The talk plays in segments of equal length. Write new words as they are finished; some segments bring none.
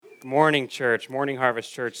Good morning, church. Morning,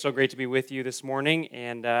 Harvest Church. So great to be with you this morning.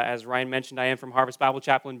 And as Ryan mentioned, I am from Harvest Bible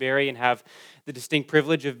Chapel in Barrie and have the distinct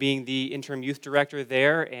privilege of being the interim youth director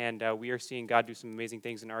there. And we are seeing God do some amazing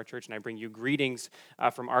things in our church. And I bring you greetings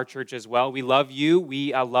from our church as well. We love you.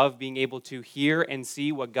 We love being able to hear and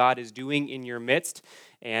see what God is doing in your midst.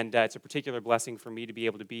 And it's a particular blessing for me to be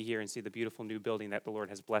able to be here and see the beautiful new building that the Lord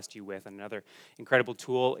has blessed you with. And another incredible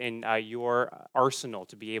tool in your arsenal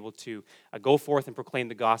to be able to go forth and proclaim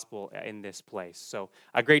the gospel in this place. So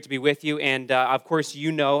great to be with you. And of course,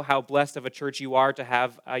 you know how blessed of a church you are to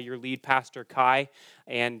have your lead pastor, Kai,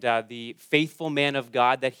 and the faithful man of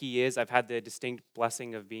God that he is. I've had the distinct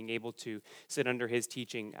blessing of being able to sit under his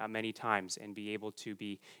teaching many times and be able to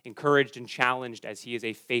be encouraged and challenged as he is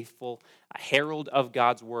a faithful herald of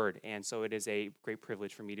God's word. And so it is a great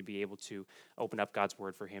privilege for me to be able to open up God's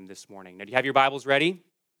word for him this morning. Now, do you have your Bibles ready?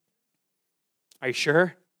 Are you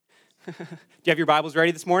sure? Do you have your Bibles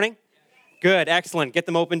ready this morning? Good, excellent. Get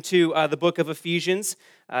them open to the book of Ephesians,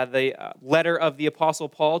 the letter of the Apostle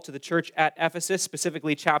Paul to the church at Ephesus,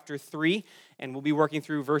 specifically chapter 3. And we'll be working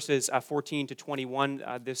through verses 14 to 21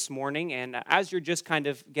 this morning. And as you're just kind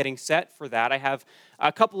of getting set for that, I have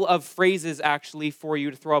a couple of phrases actually for you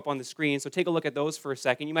to throw up on the screen. So take a look at those for a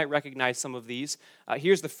second. You might recognize some of these.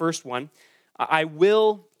 Here's the first one. I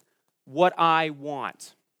will what I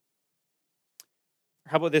want.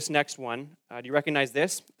 How about this next one? Do you recognize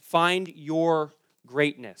this? Find your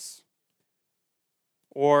greatness.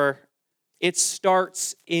 Or it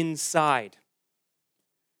starts inside.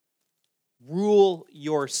 Rule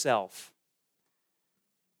yourself.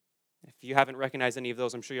 If you haven't recognized any of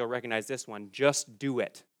those, I'm sure you'll recognize this one. Just do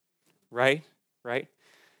it. Right?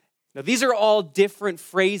 Now, these are all different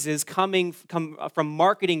phrases come from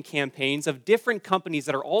marketing campaigns of different companies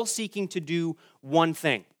that are all seeking to do one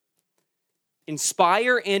thing.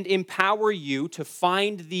 Inspire and empower you to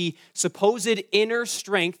find the supposed inner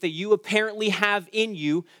strength that you apparently have in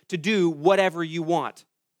you to do whatever you want.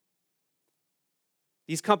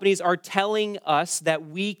 These companies are telling us that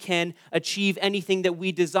we can achieve anything that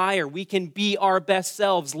we desire. We can be our best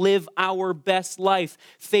selves, live our best life,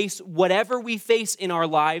 face whatever we face in our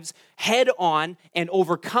lives head on and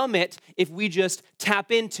overcome it if we just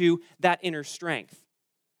tap into that inner strength.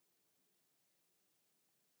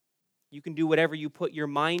 You can do whatever you put your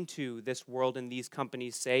mind to, this world and these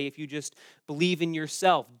companies say, if you just believe in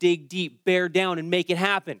yourself, dig deep, bear down, and make it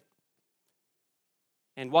happen.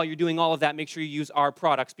 And while you're doing all of that, make sure you use our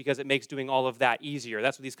products because it makes doing all of that easier.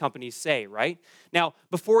 That's what these companies say, right? Now,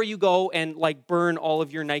 before you go and burn all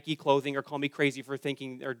of your Nike clothing or call me crazy for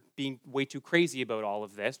thinking or being way too crazy about all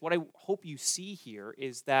of this, what I hope you see here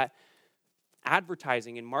is that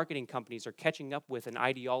advertising and marketing companies are catching up with an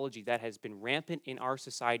ideology that has been rampant in our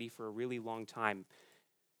society for a really long time.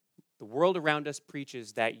 The world around us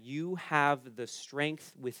preaches that you have the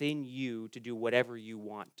strength within you to do whatever you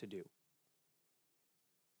want to do.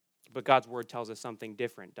 But God's word tells us something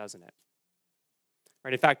different, doesn't it?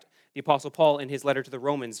 Right? In fact, the Apostle Paul in his letter to the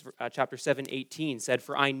Romans, chapter 7:18, said,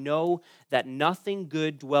 "For I know that nothing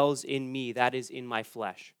good dwells in me, that is in my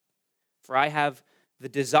flesh. For I have the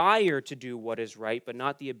desire to do what is right, but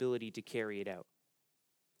not the ability to carry it out."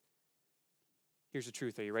 Here's the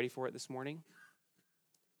truth. Are you ready for it this morning?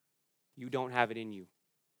 You don't have it in you.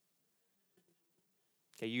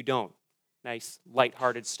 Okay, you don't. Nice,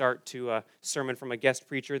 lighthearted start to a sermon from a guest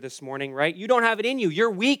preacher this morning, right? You don't have it in you. You're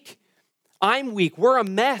weak. I'm weak. We're a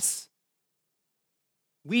mess.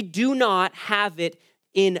 We do not have it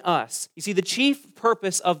in us. You see, the chief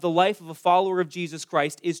purpose of the life of a follower of Jesus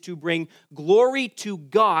Christ is to bring glory to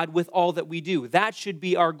God with all that we do. That should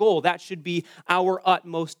be our goal. That should be our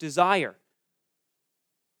utmost desire.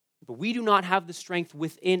 But we do not have the strength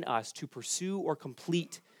within us to pursue or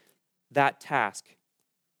complete that task.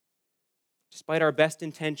 Despite our best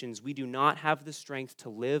intentions, we do not have the strength to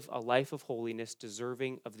live a life of holiness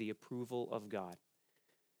deserving of the approval of God.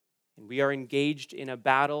 And we are engaged in a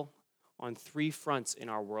battle on three fronts in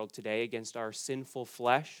our world today: against our sinful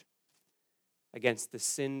flesh, against the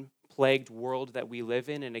sin-plagued world that we live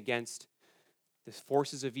in, and against the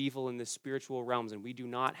forces of evil in the spiritual realms. And we do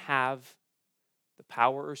not have the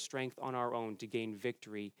power or strength on our own to gain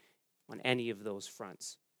victory on any of those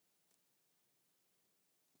fronts.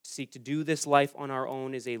 To seek to do this life on our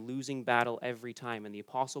own is a losing battle every time, and the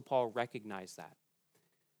Apostle Paul recognized that.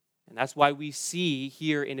 And that's why we see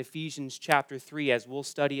here in Ephesians chapter 3, as we'll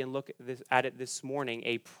study and look at it this morning,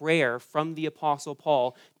 a prayer from the Apostle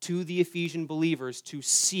Paul to the Ephesian believers to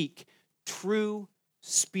seek true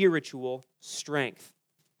spiritual strength.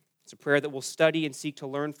 It's a prayer that we'll study and seek to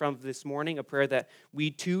learn from this morning, a prayer that we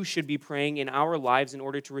too should be praying in our lives in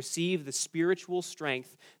order to receive the spiritual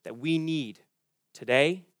strength that we need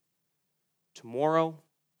today, tomorrow,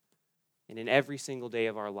 and in every single day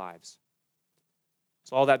of our lives.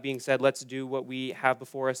 So all that being said, let's do what we have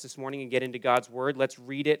before us this morning and get into God's Word. Let's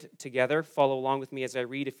read it together. Follow along with me as I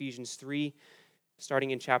read Ephesians 3,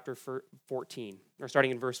 starting in chapter 14, or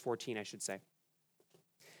starting in verse 14, I should say.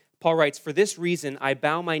 Paul writes, "For this reason I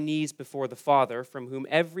bow my knees before the Father, from whom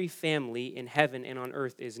every family in heaven and on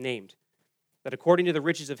earth is named, that according to the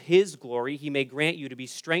riches of his glory he may grant you to be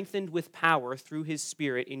strengthened with power through his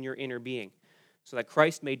Spirit in your inner being, so that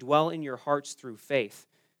Christ may dwell in your hearts through faith,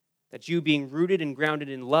 that you, being rooted and grounded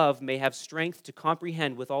in love, may have strength to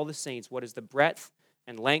comprehend with all the saints what is the breadth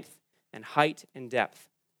and length and height and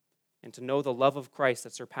depth, and to know the love of Christ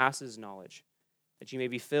that surpasses knowledge, that you may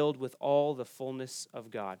be filled with all the fullness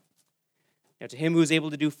of God. Now to him who is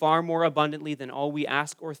able to do far more abundantly than all we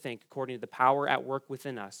ask or think, according to the power at work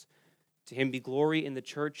within us, to him be glory in the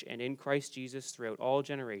church and in Christ Jesus throughout all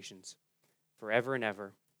generations, forever and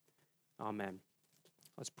ever. Amen."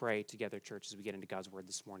 Let's pray together, church, as we get into God's Word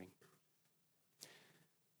this morning.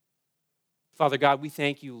 Father God, we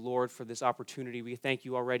thank you, Lord, for this opportunity. We thank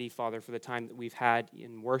you already, Father, for the time that we've had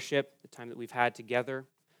in worship, the time that we've had together.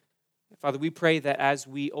 Father, we pray that as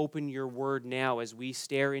we open your word now, as we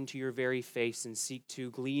stare into your very face and seek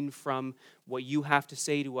to glean from what you have to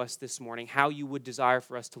say to us this morning, how you would desire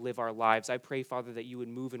for us to live our lives, I pray, Father, that you would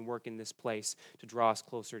move and work in this place to draw us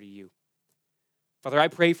closer to you. Father, I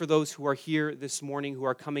pray for those who are here this morning, who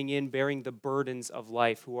are coming in bearing the burdens of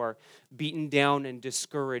life, who are beaten down and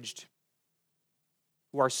discouraged,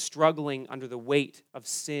 who are struggling under the weight of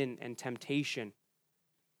sin and temptation.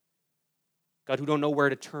 God, who don't know where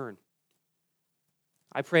to turn.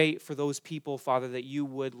 I pray for those people, Father, that you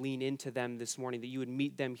would lean into them this morning, that you would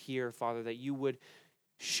meet them here, Father, that you would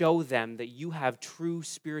show them that you have true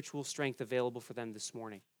spiritual strength available for them this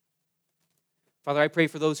morning. Father, I pray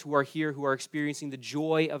for those who are here who are experiencing the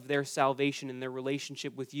joy of their salvation and their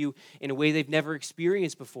relationship with you in a way they've never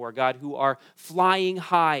experienced before, God, who are flying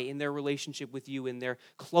high in their relationship with you, in their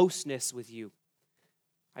closeness with you.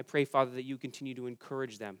 I pray, Father, that you continue to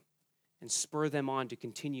encourage them and spur them on to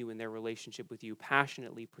continue in their relationship with you,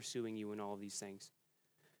 passionately pursuing you in all of these things.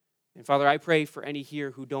 And Father, I pray for any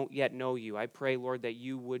here who don't yet know you. I pray, Lord, that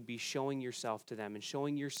you would be showing yourself to them and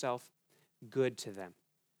showing yourself good to them,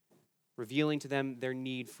 revealing to them their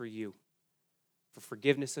need for you, for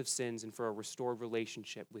forgiveness of sins and for a restored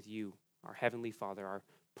relationship with you, our Heavenly Father, our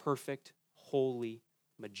perfect, holy,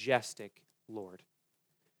 majestic Lord.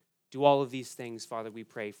 Do all of these things, Father, we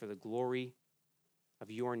pray, for the glory of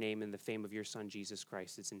your name and the fame of your Son, Jesus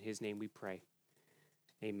Christ. It's in his name we pray.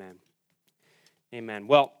 Amen. Amen.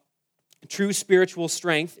 Well, true spiritual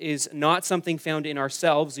strength is not something found in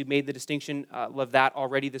ourselves. We've made the distinction of that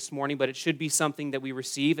already this morning, but it should be something that we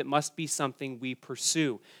receive. It must be something we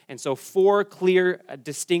pursue. And so 4 clear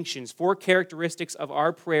distinctions, 4 characteristics of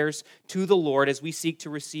our prayers to the Lord as we seek to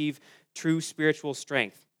receive true spiritual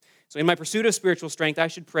strength. So in my pursuit of spiritual strength, I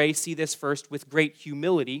should pray, see this first, with great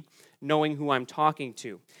humility, knowing who I'm talking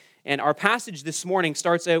to. And our passage this morning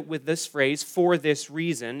starts out with this phrase, "for this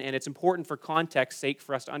reason," and it's important for context's sake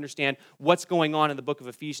for us to understand what's going on in the book of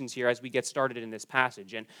Ephesians here as we get started in this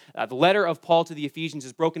passage. And the letter of Paul to the Ephesians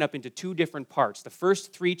is broken up into 2 different parts. The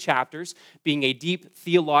first 3 chapters being a deep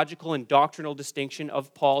theological and doctrinal distinction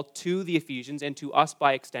of Paul to the Ephesians and to us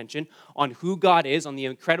by extension on who God is, on the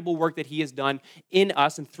incredible work that he has done in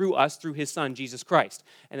us and through us through his Son, Jesus Christ.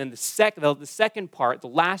 And then the second part, the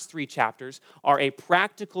last 3 chapters, are a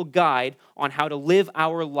practical guide on how to live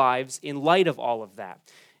our lives in light of all of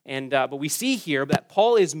that. And but we see here that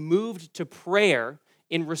Paul is moved to prayer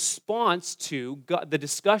in response to the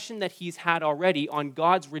discussion that he's had already on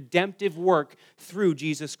God's redemptive work through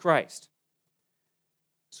Jesus Christ.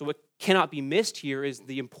 So what cannot be missed here is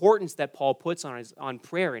the importance that Paul puts on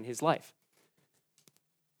prayer in his life.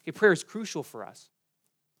 Okay, prayer is crucial for us.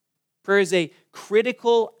 Prayer is a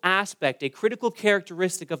critical aspect, a critical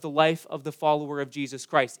characteristic of the life of the follower of Jesus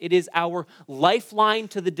Christ. It is our lifeline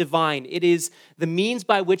to the divine. It is the means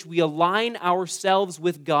by which we align ourselves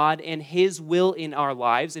with God and his will in our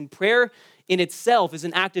lives. And prayer in itself is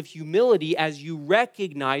an act of humility as you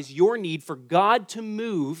recognize your need for God to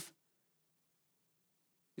move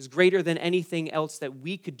is greater than anything else that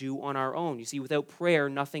we could do on our own. You see, without prayer,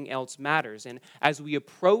 nothing else matters. And as we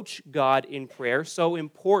approach God in prayer, so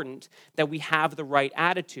important that we have the right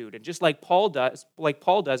attitude. And just like Paul does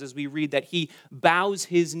as we read that he bows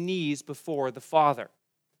his knees before the Father.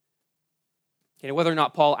 Okay, whether or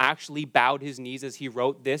not Paul actually bowed his knees as he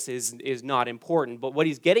wrote this is not important. But what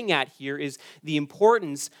he's getting at here is the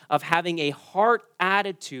importance of having a heart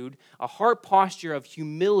attitude, a heart posture of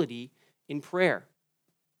humility in prayer.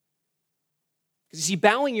 Because you see,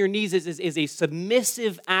 bowing your knees is a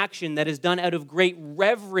submissive action that is done out of great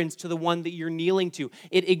reverence to the one that you're kneeling to.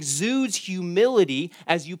 It exudes humility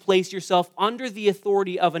as you place yourself under the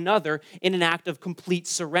authority of another in an act of complete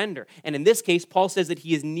surrender. And in this case, Paul says that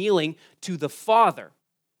he is kneeling to the Father,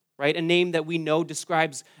 right? A name that we know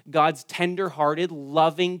describes God's tender-hearted,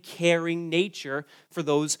 loving, caring nature for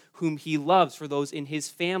those whom he loves, for those in his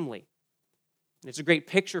family. And it's a great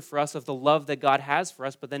picture for us of the love that God has for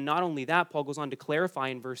us. But then not only that, Paul goes on to clarify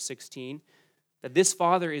in verse 16 that this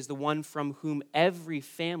Father is the one from whom every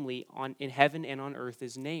family in heaven and on earth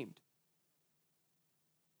is named.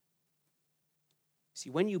 See,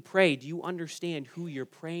 when you pray, do you understand who you're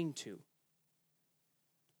praying to?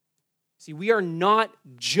 See, we are not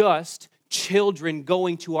just children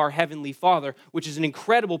going to our Heavenly Father, which is an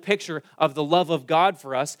incredible picture of the love of God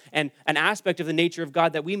for us and an aspect of the nature of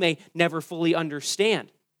God that we may never fully understand.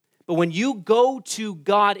 But when you go to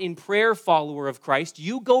God in prayer, follower of Christ,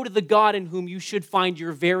 you go to the God in whom you should find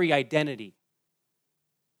your very identity.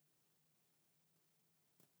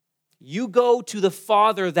 You go to the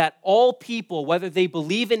Father that all people, whether they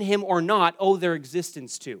believe in him or not, owe their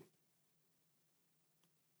existence to.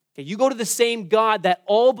 Okay, you go to the same God that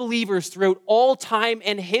all believers throughout all time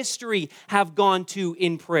and history have gone to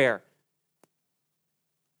in prayer.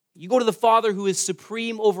 You go to the Father who is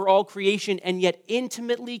supreme over all creation and yet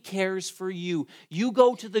intimately cares for you. You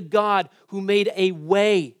go to the God who made a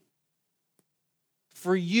way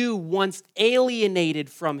for you once alienated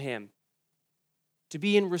from him to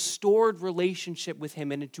be in restored relationship with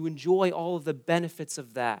him and to enjoy all of the benefits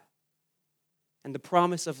of that. And the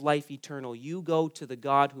promise of life eternal. You go to the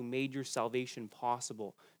God who made your salvation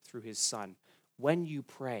possible through his Son. When you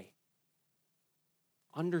pray,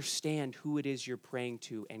 understand who it is you're praying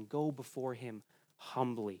to and go before him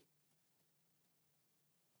humbly.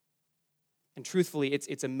 And truthfully,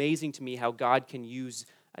 it's amazing to me how God can use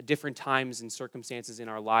different times and circumstances in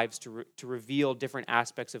our lives to reveal different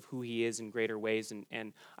aspects of who he is in greater ways.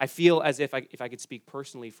 And I feel as if I could speak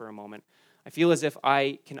personally for a moment, I feel as if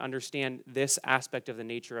I can understand this aspect of the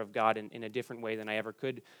nature of God in a different way than I ever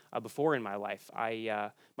could before in my life.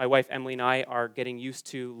 My wife Emily and I are getting used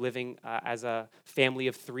to living as a family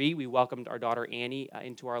of three. We welcomed our daughter Annie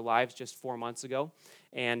into our lives just 4 months ago.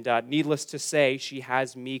 And needless to say, she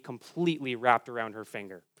has me completely wrapped around her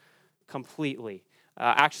finger. Completely.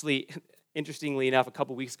 Actually, interestingly enough, a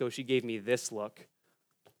couple weeks ago, she gave me this look.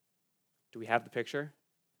 Do we have the picture?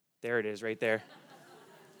 There it is, right there.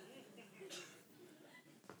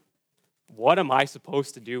 What am I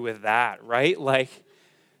supposed to do with that, right? Like,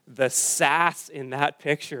 the sass in that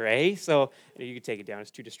picture, eh? So, you can take it down.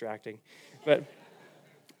 It's too distracting. But,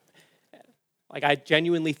 I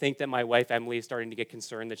genuinely think that my wife, Emily, is starting to get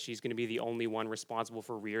concerned that she's going to be the only one responsible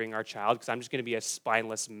for rearing our child, because I'm just going to be a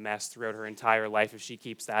spineless mess throughout her entire life if she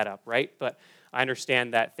keeps that up, right? But I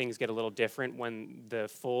understand that things get a little different when the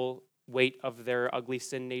full weight of their ugly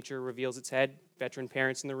sin nature reveals its head. Veteran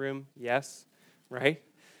parents in the room, yes, right?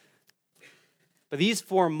 But these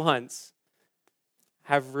 4 months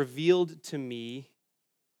have revealed to me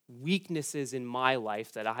weaknesses in my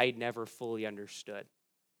life that I had never fully understood.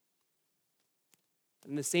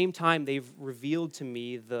 At the same time, they've revealed to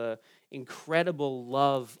me the incredible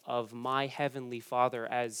love of my Heavenly Father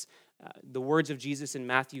as the words of Jesus in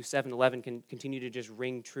Matthew 7:11 can continue to just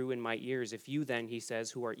ring true in my ears. If you then, he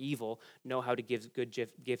says, who are evil, know how to give good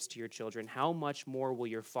gifts to your children, how much more will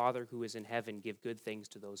your Father who is in heaven give good things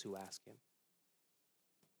to those who ask him?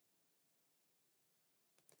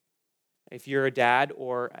 If you're a dad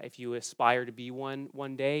or if you aspire to be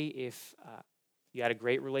one day, if you had a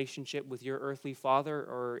great relationship with your earthly father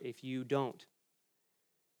or if you don't,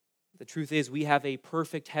 the truth is we have a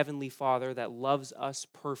perfect heavenly Father that loves us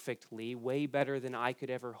perfectly, way better than I could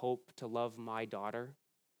ever hope to love my daughter,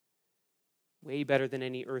 way better than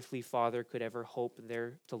any earthly father could ever hope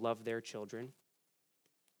to love their children.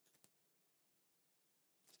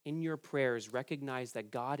 In your prayers, recognize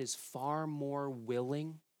that God is far more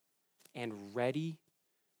willing and ready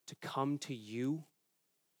to come to you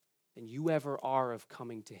than you ever are of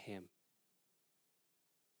coming to him.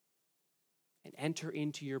 And enter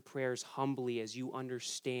into your prayers humbly as you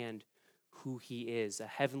understand who he is, a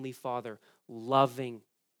heavenly Father, loving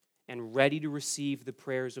and ready to receive the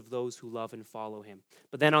prayers of those who love and follow him.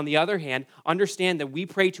 But then on the other hand, understand that we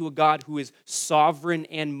pray to a God who is sovereign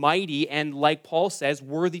and mighty and, like Paul says,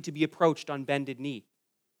 worthy to be approached on bended knee.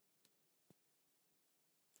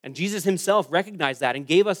 And Jesus himself recognized that and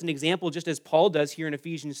gave us an example, just as Paul does here in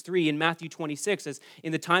Ephesians 3 in Matthew 26, as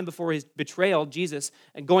in the time before his betrayal, Jesus,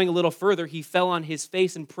 and going a little further, he fell on his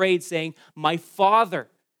face and prayed, saying, "My Father,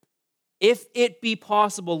 if it be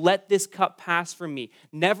possible, let this cup pass from me.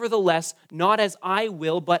 Nevertheless, not as I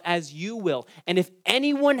will, but as you will." And if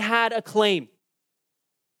anyone had a claim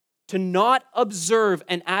to not observe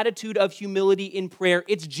an attitude of humility in prayer,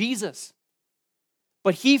 it's Jesus.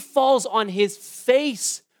 But he falls on his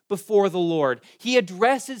face before the Lord. He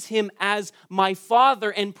addresses him as my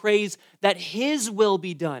Father and prays that his will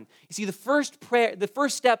be done. You see, the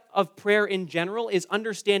first step of prayer in general is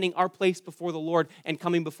understanding our place before the Lord and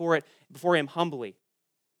coming before him humbly.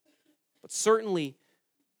 But certainly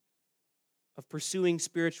of pursuing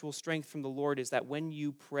spiritual strength from the Lord is that when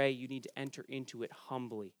you pray, you need to enter into it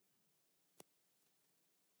humbly.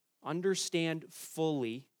 Understand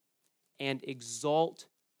fully and exalt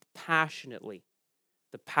passionately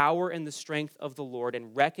the power and the strength of the Lord,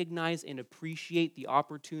 and recognize and appreciate the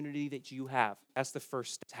opportunity that you have. That's the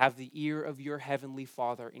first step. Have the ear of your heavenly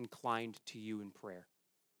Father inclined to you in prayer.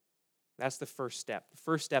 That's the first step. The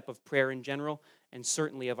first step of prayer in general, and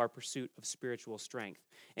certainly of our pursuit of spiritual strength.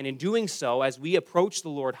 And in doing so, as we approach the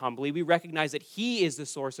Lord humbly, we recognize that he is the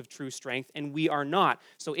source of true strength, and we are not.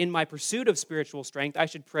 So in my pursuit of spiritual strength, I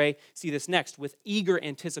should pray, see this next, with eager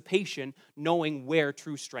anticipation, knowing where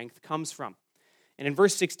true strength comes from. And in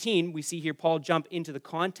verse 16, we see here Paul jump into the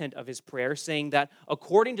content of his prayer, saying that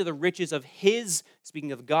according to the riches of his,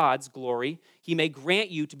 speaking of God's glory, he may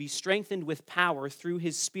grant you to be strengthened with power through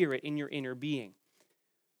his Spirit in your inner being.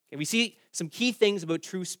 And we see some key things about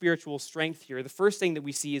true spiritual strength here. The first thing that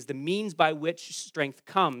we see is the means by which strength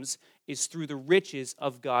comes is through the riches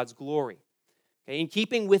of God's glory. Okay, in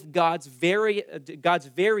keeping with God's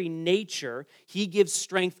very nature, he gives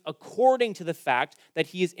strength according to the fact that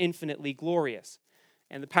he is infinitely glorious.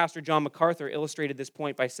 And the pastor John MacArthur illustrated this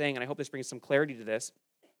point by saying, and I hope this brings some clarity to this,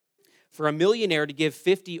 for a millionaire to give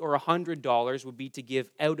 $50 or $100 would be to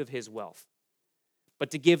give out of his wealth.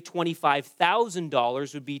 But to give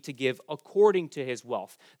 $25,000 would be to give according to his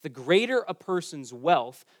wealth. The greater a person's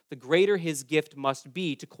wealth, the greater his gift must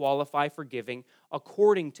be to qualify for giving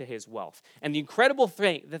according to his wealth. And the incredible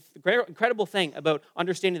thing about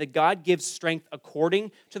understanding that God gives strength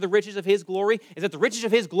according to the riches of his glory is that the riches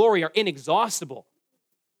of his glory are inexhaustible.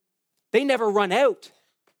 They never run out.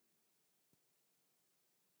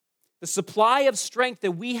 The supply of strength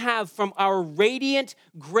that we have from our radiant,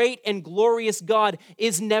 great, and glorious God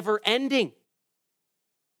is never ending.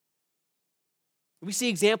 We see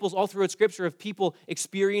examples all throughout Scripture of people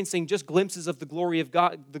experiencing just glimpses of the glory of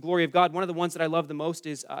God. The glory of God. One of the ones that I love the most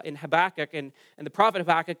is in Habakkuk, and the prophet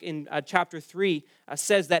Habakkuk in chapter 3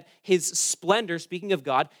 says that his splendor, speaking of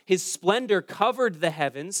God, his splendor covered the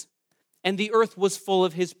heavens, and the earth was full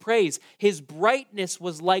of his praise. His brightness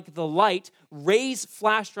was like the light. Rays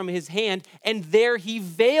flashed from his hand, and there he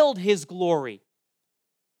veiled his glory.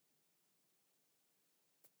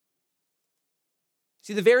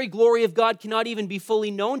 See, the very glory of God cannot even be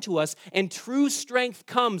fully known to us, and true strength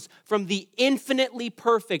comes from the infinitely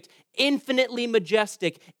perfect, infinitely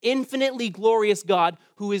majestic, infinitely glorious God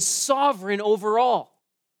who is sovereign over all.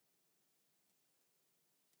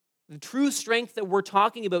 The true strength that we're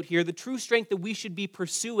talking about here, the true strength that we should be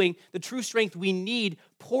pursuing, the true strength we need,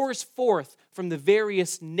 pours forth from the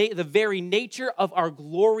very nature of our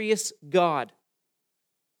glorious God,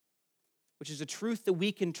 which is a truth that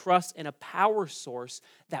we can trust in a power source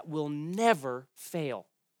that will never fail.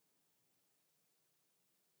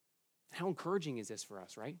 How encouraging is this for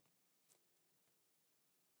us, right?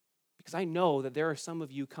 Because I know that there are some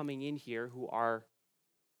of you coming in here who are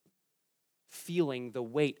feeling the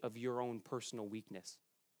weight of your own personal weakness.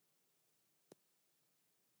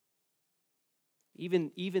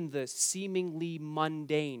 Even the seemingly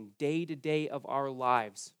mundane day-to-day of our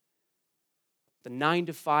lives, the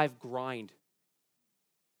 9-to-5 grind,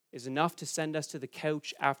 is enough to send us to the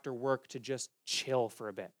couch after work to just chill for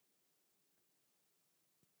a bit.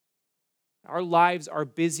 Our lives are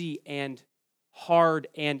busy and hard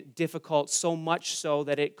and difficult, so much so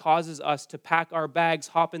that it causes us to pack our bags,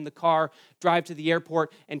 hop in the car, drive to the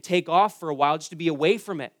airport, and take off for a while just to be away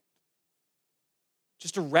from it.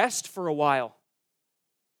 Just to rest for a while.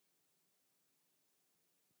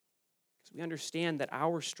 Because we understand that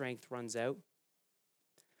our strength runs out.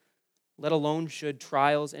 Let alone should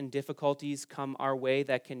trials and difficulties come our way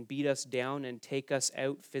that can beat us down and take us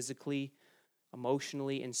out physically,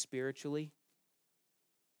 emotionally, and spiritually.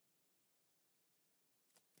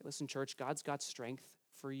 Listen, church, God's got strength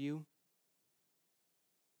for you.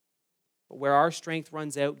 But where our strength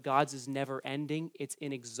runs out, God's is never ending. It's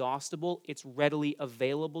inexhaustible. It's readily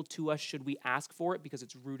available to us should we ask for it because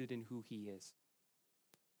it's rooted in who he is.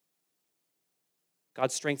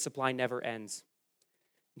 God's strength supply never ends.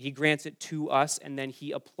 He grants it to us, and then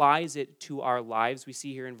he applies it to our lives. We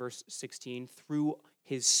see here in verse 16, through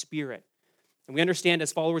his Spirit. And we understand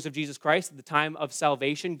as followers of Jesus Christ, at the time of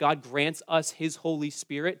salvation, God grants us his Holy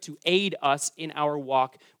Spirit to aid us in our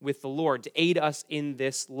walk with the Lord, to aid us in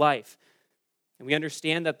this life. And we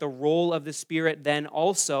understand that the role of the Spirit then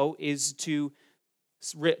also is to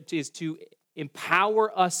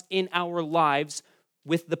empower us in our lives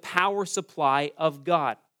with the power supply of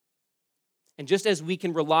God. And just as we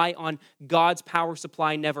can rely on God's power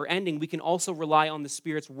supply never ending, we can also rely on the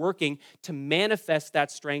Spirit's working to manifest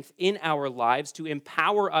that strength in our lives, to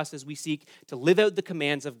empower us as we seek to live out the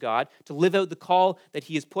commands of God, to live out the call that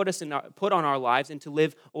he has put on our lives, and to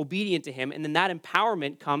live obedient to him. And then that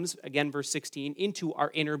empowerment comes, again, verse 16, into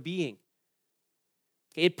our inner being.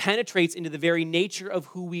 It penetrates into the very nature of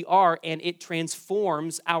who we are, and it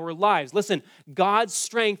transforms our lives. Listen, God's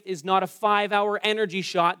strength is not a 5-hour energy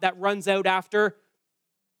shot that runs out after.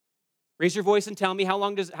 Raise your voice and tell me, how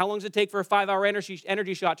long does it take for a 5-hour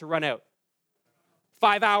energy shot to run out?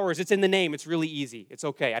 5 hours. It's in the name. It's really easy. It's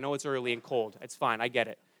okay. I know it's early and cold. It's fine. I get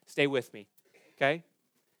it. Stay with me. Okay?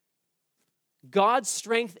 God's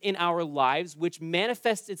strength in our lives, which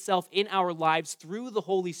manifests itself in our lives through the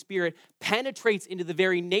Holy Spirit, penetrates into the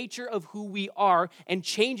very nature of who we are and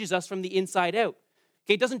changes us from the inside out.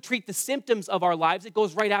 Okay, it doesn't treat the symptoms of our lives, it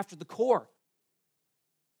goes right after the core.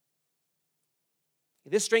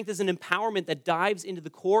 This strength is an empowerment that dives into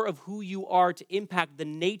the core of who you are to impact the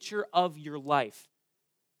nature of your life.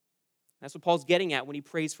 That's what Paul's getting at when he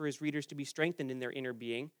prays for his readers to be strengthened in their inner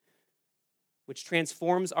being, which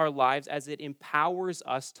transforms our lives as it empowers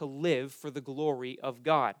us to live for the glory of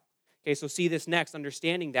God. Okay, so see this next,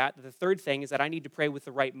 understanding that. The third thing is that I need to pray with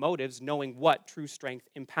the right motives, knowing what true strength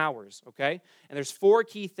empowers, okay? And there's four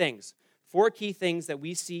key things that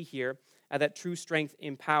we see here that true strength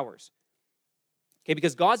empowers. Okay,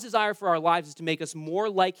 because God's desire for our lives is to make us more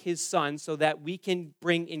like his Son so that we can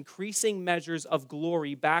bring increasing measures of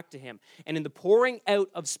glory back to him. And in the pouring out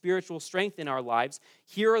of spiritual strength in our lives,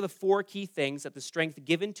 here are the four key things that the strength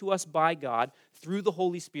given to us by God through the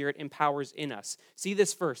Holy Spirit empowers in us. See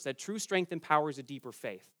this first, that true strength empowers a deeper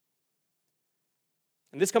faith.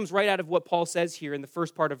 And this comes right out of what Paul says here in the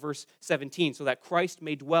first part of verse 17, so that Christ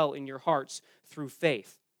may dwell in your hearts through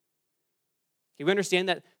faith. We understand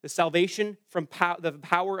that the salvation from the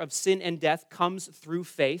power of sin and death comes through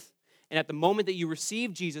faith. And at the moment that you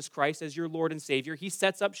receive Jesus Christ as your Lord and Savior, he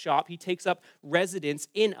sets up shop, he takes up residence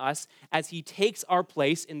in us as he takes our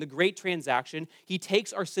place in the great transaction. He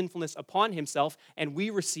takes our sinfulness upon himself, and we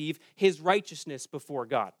receive his righteousness before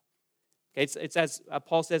God. Okay, it's as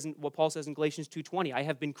Paul says in Galatians 2:20, I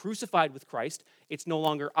have been crucified with Christ. It's no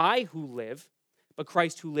longer I who live, but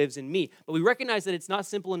Christ who lives in me. But we recognize that it's not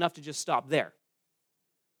simple enough to just stop there.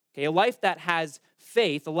 Okay, a life that has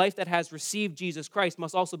faith, a life that has received Jesus Christ,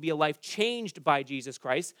 must also be a life changed by Jesus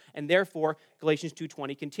Christ, and therefore, Galatians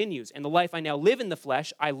 2:20 continues, and the life I now live in the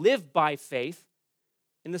flesh, I live by faith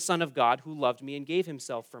in the Son of God who loved me and gave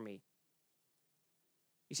himself for me.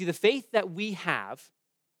 You see, the faith that we have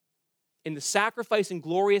in the sacrifice and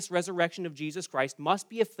glorious resurrection of Jesus Christ must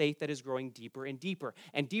be a faith that is growing deeper and deeper,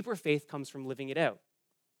 and deeper faith comes from living it out.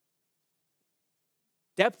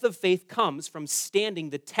 Depth of faith comes from standing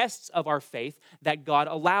the tests of our faith that God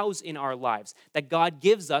allows in our lives, that God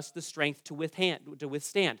gives us the strength to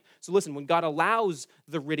withstand. So listen, when God allows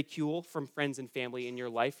the ridicule from friends and family in your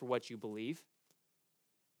life for what you believe,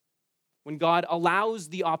 when God allows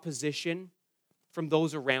the opposition from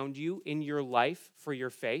those around you in your life for your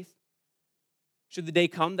faith, should the day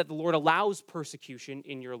come that the Lord allows persecution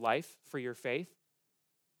in your life for your faith,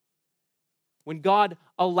 when God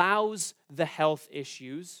allows the health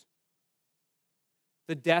issues,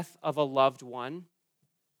 the death of a loved one,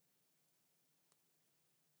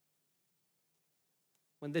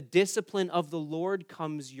 when the discipline of the Lord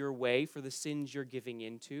comes your way for the sins you're giving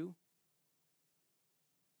into,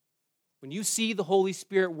 when you see the Holy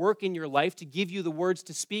Spirit work in your life to give you the words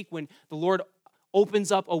to speak, when the Lord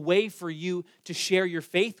opens up a way for you to share your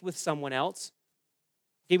faith with someone else,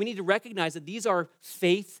 okay, we need to recognize that these are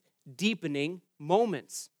faith-deepening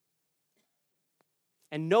moments.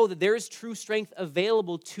 And know that there is true strength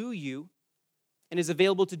available to you and is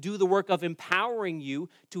available to do the work of empowering you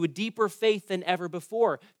to a deeper faith than ever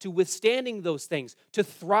before, to withstanding those things, to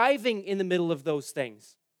thriving in the middle of those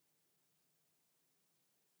things.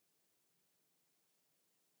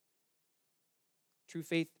 True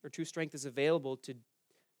faith or true strength is available to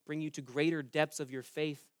bring you to greater depths of your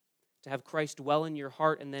faith, to have Christ dwell in your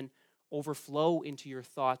heart and then overflow into your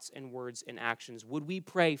thoughts and words and actions. Would we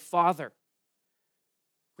pray, Father,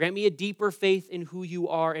 grant me a deeper faith in who you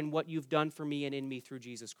are and what you've done for me and in me through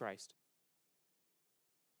Jesus Christ?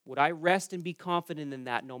 Would I rest and be confident in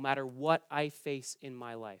that no matter what I face in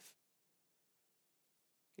my life?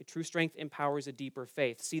 Okay, true strength empowers a deeper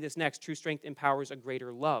faith. See this next. True strength empowers a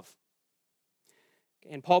greater love.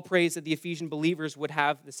 And Paul prays that the Ephesian believers would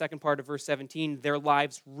have, the second part of verse 17, their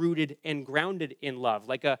lives rooted and grounded in love,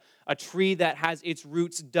 like a tree that has its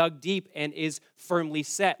roots dug deep and is firmly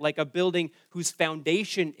set, like a building whose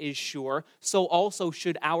foundation is sure, so also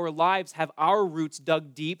should our lives have our roots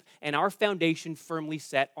dug deep and our foundation firmly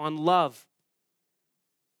set on love.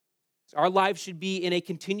 Our lives should be in a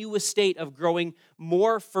continuous state of growing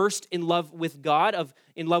more first in love with God,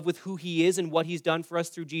 in love with who He is and what He's done for us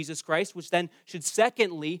through Jesus Christ, which then should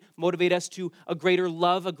secondly motivate us to a greater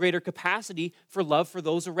love, a greater capacity for love for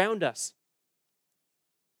those around us.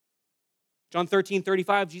 John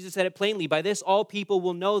 13:35, Jesus said it plainly, "By this all people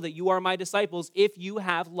will know that you are my disciples if you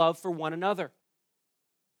have love for one another."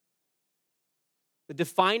 The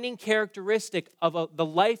defining characteristic of the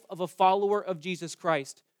life of a follower of Jesus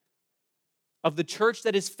Christ, of the church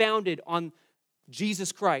that is founded on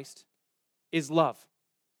Jesus Christ, is love.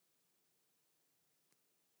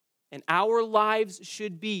 And our lives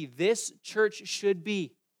should be, this church should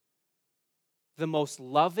be, the most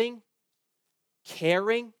loving,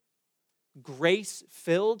 caring,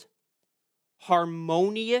 grace-filled,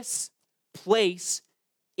 harmonious place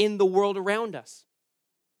in the world around us.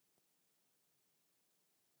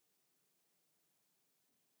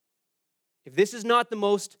 If this is not the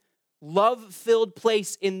most love-filled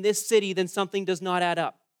place in this city, then something does not add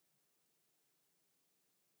up.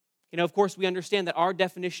 Of course, we understand that our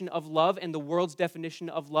definition of love and the world's definition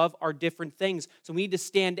of love are different things. So we need to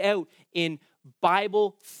stand out in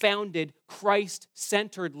Bible-founded,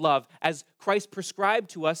 Christ-centered love. As Christ prescribed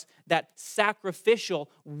to us, that sacrificial,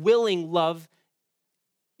 willing love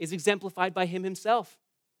is exemplified by Him Himself.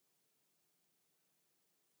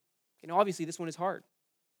 Obviously, this one is hard.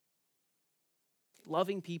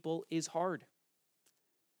 Loving people is hard.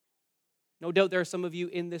 No doubt there are some of you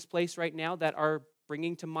in this place right now that are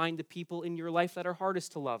bringing to mind the people in your life that are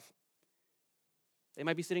hardest to love. They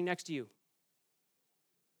might be sitting next to you.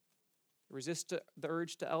 Resist the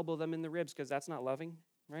urge to elbow them in the ribs because that's not loving,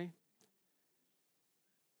 right?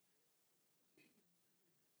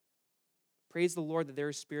 Praise the Lord that there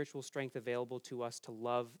is spiritual strength available to us to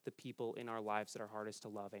love the people in our lives that are hardest to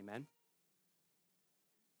love. Amen?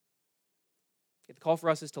 The call for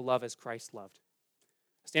us is to love as Christ loved.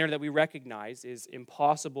 A standard that we recognize is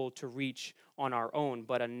impossible to reach on our own,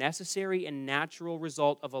 but a necessary and natural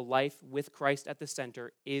result of a life with Christ at the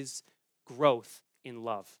center is growth in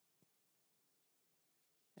love.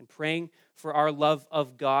 And praying for our love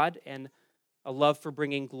of God and a love for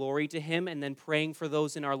bringing glory to Him, and then praying for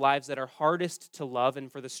those in our lives that are hardest to love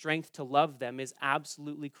and for the strength to love them is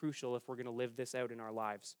absolutely crucial if we're going to live this out in our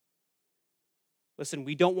lives. Listen,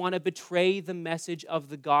 we don't want to betray the message of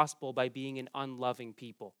the gospel by being an unloving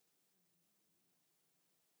people.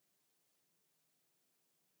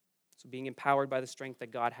 So being empowered by the strength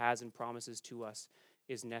that God has and promises to us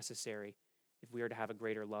is necessary if we are to have a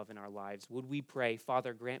greater love in our lives. Would we pray,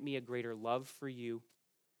 Father, grant me a greater love for you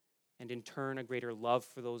and in turn a greater love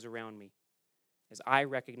for those around me as I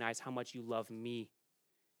recognize how much you love me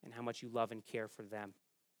and how much you love and care for them.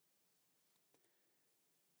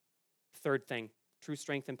 Third thing, true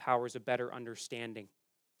strength empowers a better understanding.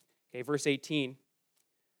 Okay, verse 18,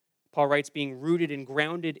 Paul writes, being rooted and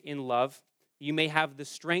grounded in love, you may have the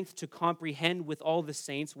strength to comprehend with all the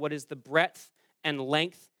saints what is the breadth and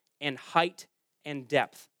length and height and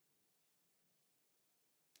depth.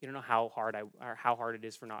 You don't know how hard it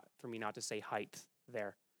is for me not to say height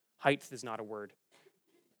there. Height is not a word.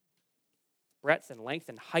 Breadth and length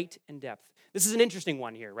and height and depth. This is an interesting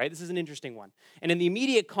one here, right? This is an interesting one. And in the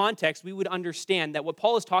immediate context, we would understand that what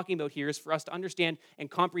Paul is talking about here is for us to understand and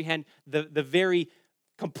comprehend the very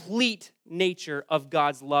complete nature of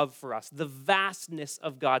God's love for us, the vastness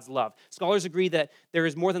of God's love. Scholars agree that there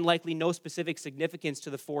is more than likely no specific significance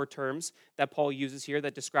to the four terms that Paul uses here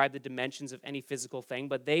that describe the dimensions of any physical thing,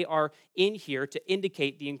 but they are in here to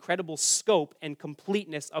indicate the incredible scope and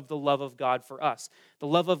completeness of the love of God for us. The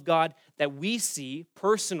love of God that we see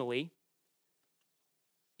personally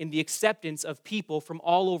in the acceptance of people from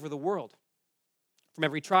all over the world, from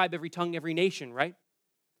every tribe, every tongue, every nation, right?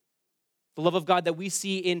 The love of God that we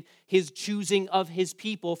see in His choosing of His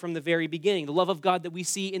people from the very beginning. The love of God that we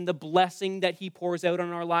see in the blessing that He pours out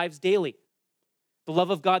on our lives daily. The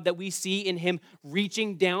love of God that we see in him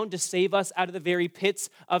reaching down to save us out of the very pits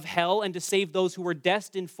of hell and to save those who were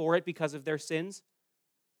destined for it because of their sins.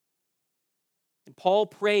 And Paul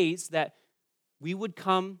prays that we would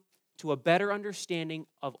come to a better understanding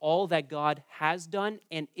of all that God has done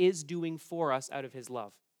and is doing for us out of his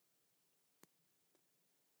love.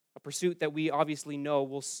 A pursuit that we obviously know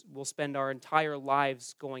we'll spend our entire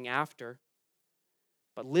lives going after.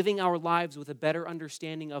 But living our lives with a better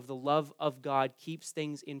understanding of the love of God keeps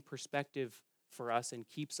things in perspective for us and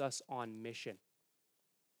keeps us on mission.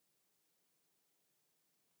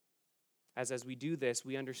 As we do this,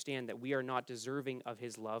 we understand that we are not deserving of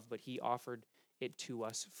his love, but he offered it to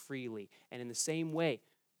us freely. And in the same way,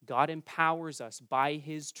 God empowers us by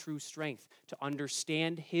his true strength to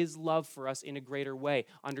understand his love for us in a greater way,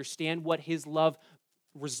 understand what his love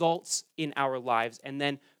results in our lives, and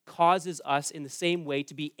then causes us in the same way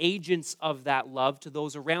to be agents of that love to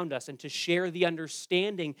those around us and to share the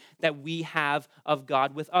understanding that we have of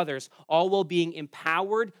God with others, all while being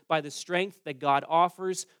empowered by the strength that God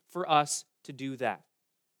offers for us to do that.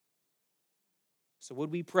 So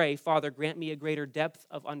would we pray, Father, grant me a greater depth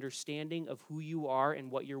of understanding of who you are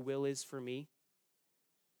and what your will is for me,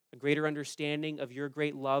 a greater understanding of your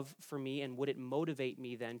great love for me, and would it motivate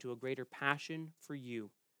me then to a greater passion for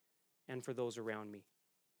you and for those around me?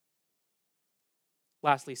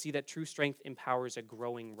 Lastly, see that true strength empowers a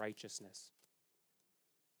growing righteousness.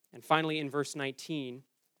 And finally, in verse 19,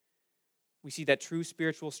 we see that true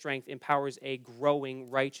spiritual strength empowers a growing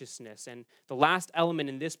righteousness. And the last element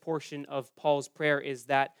in this portion of Paul's prayer is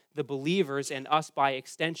that the believers, and us by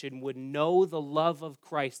extension, would know the love of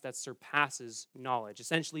Christ that surpasses knowledge.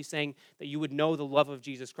 Essentially saying that you would know the love of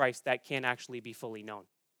Jesus Christ that can't actually be fully known.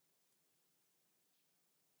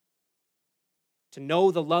 To know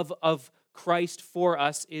the love of Christ for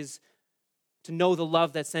us is to know the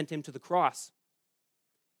love that sent him to the cross,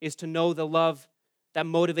 is to know the love that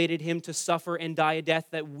motivated him to suffer and die a death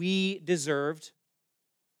that we deserved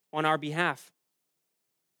on our behalf.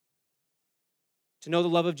 To know the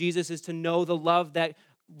love of Jesus is to know the love that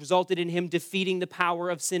resulted in him defeating the power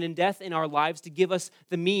of sin and death in our lives to give us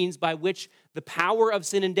the means by which the power of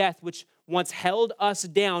sin and death, which once held us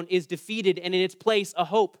down, is defeated, and in its place a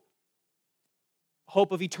hope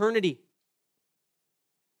of eternity.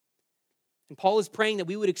 And Paul is praying that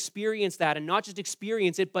we would experience that, and not just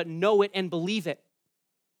experience it, but know it and believe it.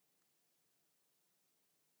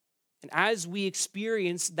 And as we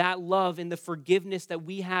experience that love and the forgiveness that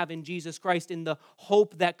we have in Jesus Christ, in the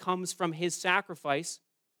hope that comes from his sacrifice,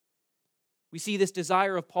 we see this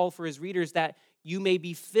desire of Paul for his readers that you may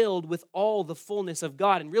be filled with all the fullness of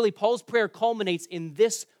God. And really, Paul's prayer culminates in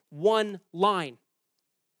this one line,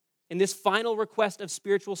 in this final request of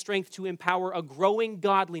spiritual strength to empower a growing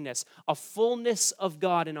godliness, a fullness of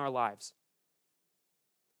God in our lives.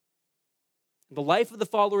 The life of the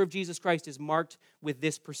follower of Jesus Christ is marked with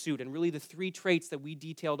this pursuit. And really the three traits that we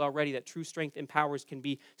detailed already that true strength empowers can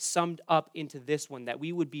be summed up into this one, that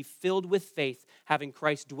we would be filled with faith, having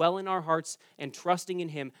Christ dwell in our hearts and trusting in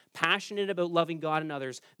him, passionate about loving God and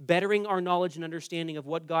others, bettering our knowledge and understanding of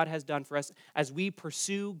what God has done for us as we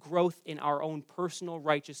pursue growth in our own personal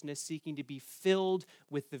righteousness, seeking to be filled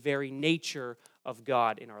with the very nature of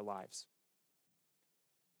God in our lives.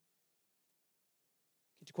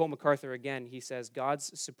 To quote MacArthur again, he says,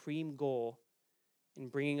 God's supreme goal in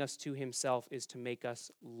bringing us to himself is to make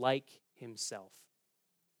us like himself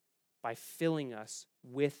by filling us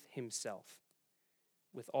with himself,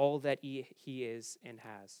 with all that he is and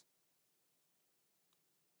has.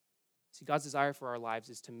 See, God's desire for our lives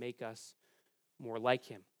is to make us more like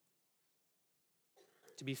him,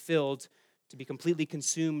 to be filled, to be completely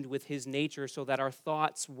consumed with his nature so that our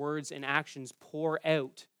thoughts, words, and actions pour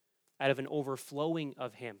out of an overflowing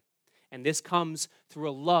of him. And this comes through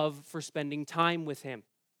a love for spending time with him,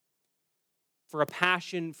 for a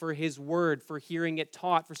passion for his word, for hearing it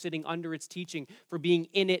taught, for sitting under its teaching, for being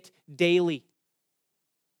in it daily.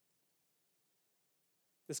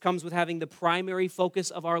 This comes with having the primary focus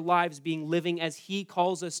of our lives being living as he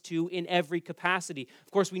calls us to in every capacity.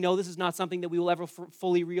 Of course, we know this is not something that we will ever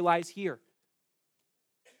fully realize here,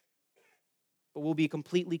 but will be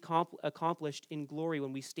completely accomplished in glory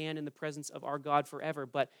when we stand in the presence of our God forever.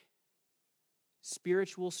 But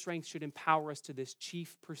spiritual strength should empower us to this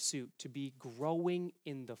chief pursuit, to be growing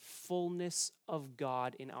in the fullness of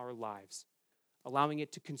God in our lives, allowing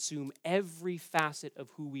it to consume every facet of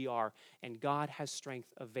who we are. And God has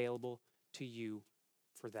strength available to you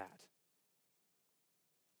for that.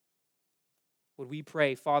 Would we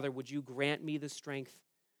pray, Father, would you grant me the strength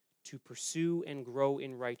to pursue and grow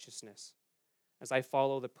in righteousness as I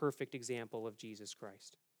follow the perfect example of Jesus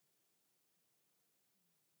Christ?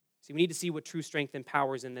 See, we need to see what true strength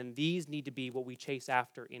empowers, and then these need to be what we chase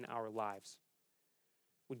after in our lives.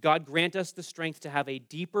 Would God grant us the strength to have a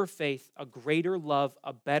deeper faith, a greater love,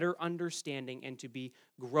 a better understanding, and to be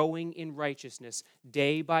growing in righteousness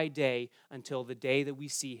day by day until the day that we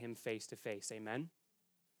see him face to face. Amen?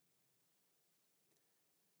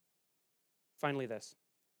 Finally, this.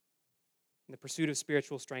 In the pursuit of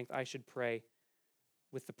spiritual strength, I should pray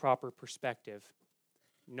with the proper perspective,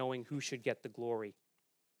 knowing who should get the glory.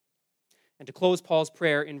 And to close Paul's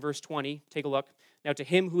prayer in verse 20, take a look. Now to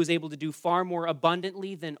him who is able to do far more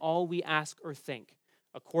abundantly than all we ask or think,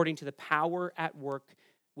 according to the power at work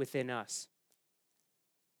within us.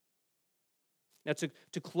 Now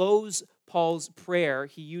to close Paul's prayer,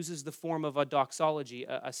 he uses the form of a doxology,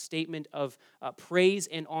 a statement of praise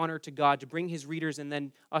and honor to God to bring his readers and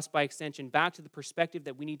then us by extension back to the perspective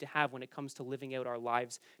that we need to have when it comes to living out our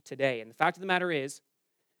lives today. And the fact of the matter is,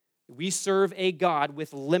 we serve a God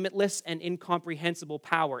with limitless and incomprehensible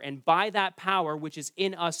power. And by that power, which is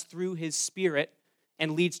in us through his Spirit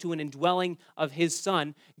and leads to an indwelling of his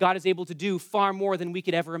Son, God is able to do far more than we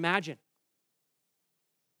could ever imagine.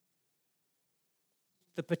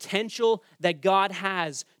 The potential that God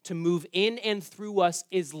has to move in and through us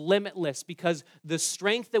is limitless because the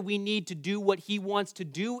strength that we need to do what he wants to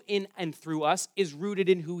do in and through us is rooted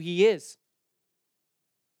in who he is.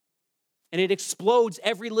 And it explodes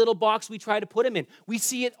every little box we try to put him in. We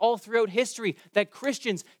see it all throughout history that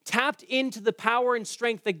Christians tapped into the power and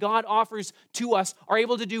strength that God offers to us are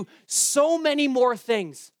able to do so many more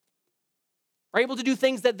things. Are able to do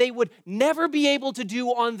things that they would never be able to do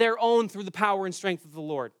on their own through the power and strength of the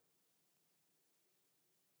Lord.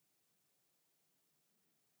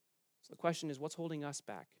 So the question is, what's holding us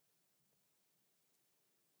back?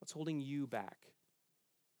 What's holding you back?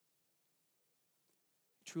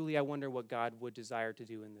 Truly, I wonder what God would desire to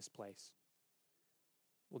do in this place.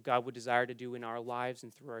 What God would desire to do in our lives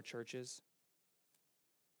and through our churches.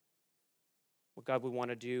 What God would want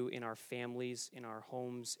to do in our families, in our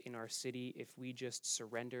homes, in our city, if we just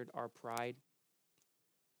surrendered our pride,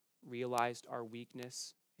 realized our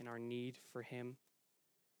weakness and our need for him,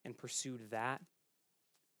 and pursued that,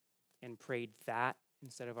 and prayed that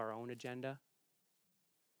instead of our own agenda.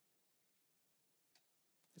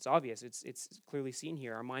 It's obvious. It's clearly seen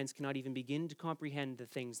here. Our minds cannot even begin to comprehend the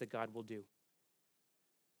things that God will do.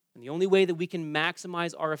 And the only way that we can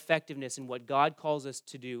maximize our effectiveness in what God calls us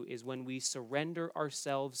to do is when we surrender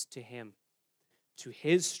ourselves to him, to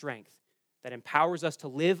his strength that empowers us to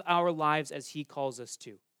live our lives as he calls us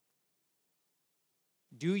to.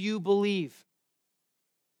 Do you believe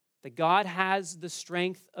that God has the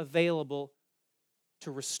strength available to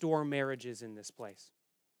restore marriages in this place?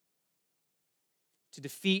 To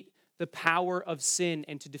defeat the power of sin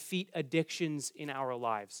and to defeat addictions in our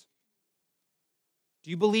lives? Do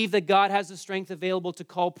you believe that God has the strength available to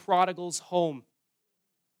call prodigals home?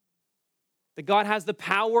 That God has the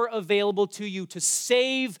power available to you to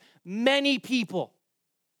save many people?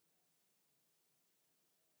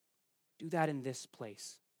 Do that in this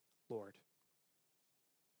place, Lord.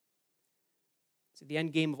 So the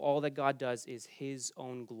end game of all that God does is his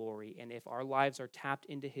own glory. And if our lives are tapped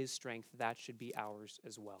into his strength, that should be ours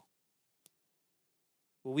as well.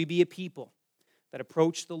 Will we be a people that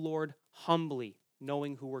approach the Lord humbly,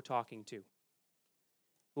 knowing who we're talking to?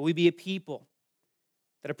 Will we be a people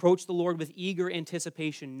that approach the Lord with eager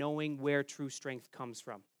anticipation, knowing where true strength comes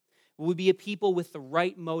from? Will we be a people with the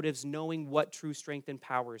right motives, knowing what true strength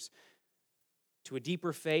empowers? To a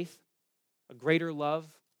deeper faith, a greater love,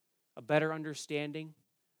 a better understanding,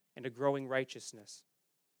 and a growing righteousness?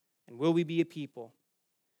 And will we be a people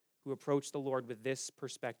who approach the Lord with this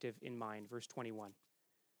perspective in mind? Verse 21.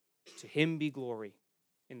 To him be glory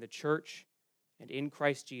in the church and in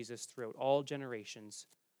Christ Jesus throughout all generations,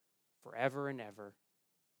 forever and ever.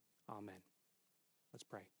 Amen. Let's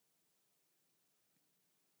pray.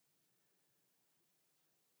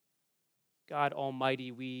 God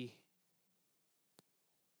Almighty, we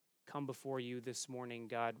come before you this morning,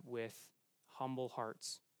 God, with humble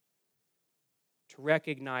hearts to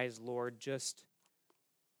recognize, Lord, just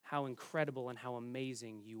how incredible and how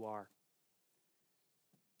amazing you are.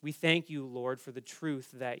 We thank you, Lord, for the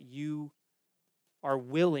truth that you are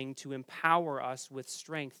willing to empower us with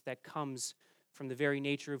strength that comes from the very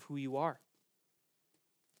nature of who you are.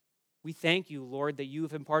 We thank you, Lord, that you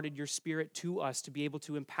have imparted your Spirit to us to be able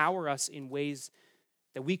to empower us in ways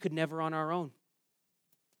that we could never on our own.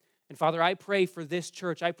 And Father, I pray for this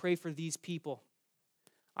church. I pray for these people.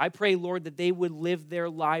 I pray, Lord, that they would live their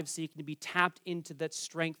lives seeking to be tapped into that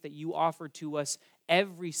strength that you offer to us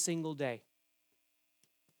every single day,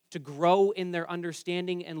 to grow in their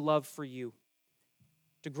understanding and love for you.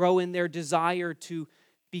 to grow in their desire to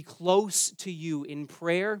be close to you in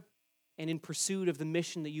prayer and in pursuit of the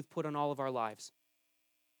mission that you've put on all of our lives.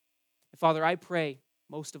 And Father, I pray,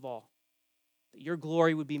 most of all, that your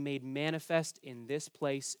glory would be made manifest in this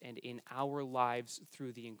place and in our lives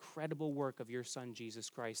through the incredible work of your Son, Jesus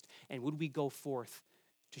Christ. And would we go forth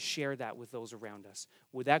to share that with those around us?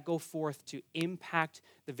 Would that go forth to impact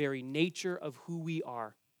the very nature of who we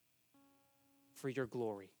are for your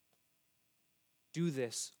glory? Do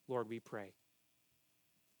this, Lord, we pray.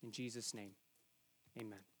 In Jesus' name,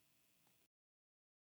 amen.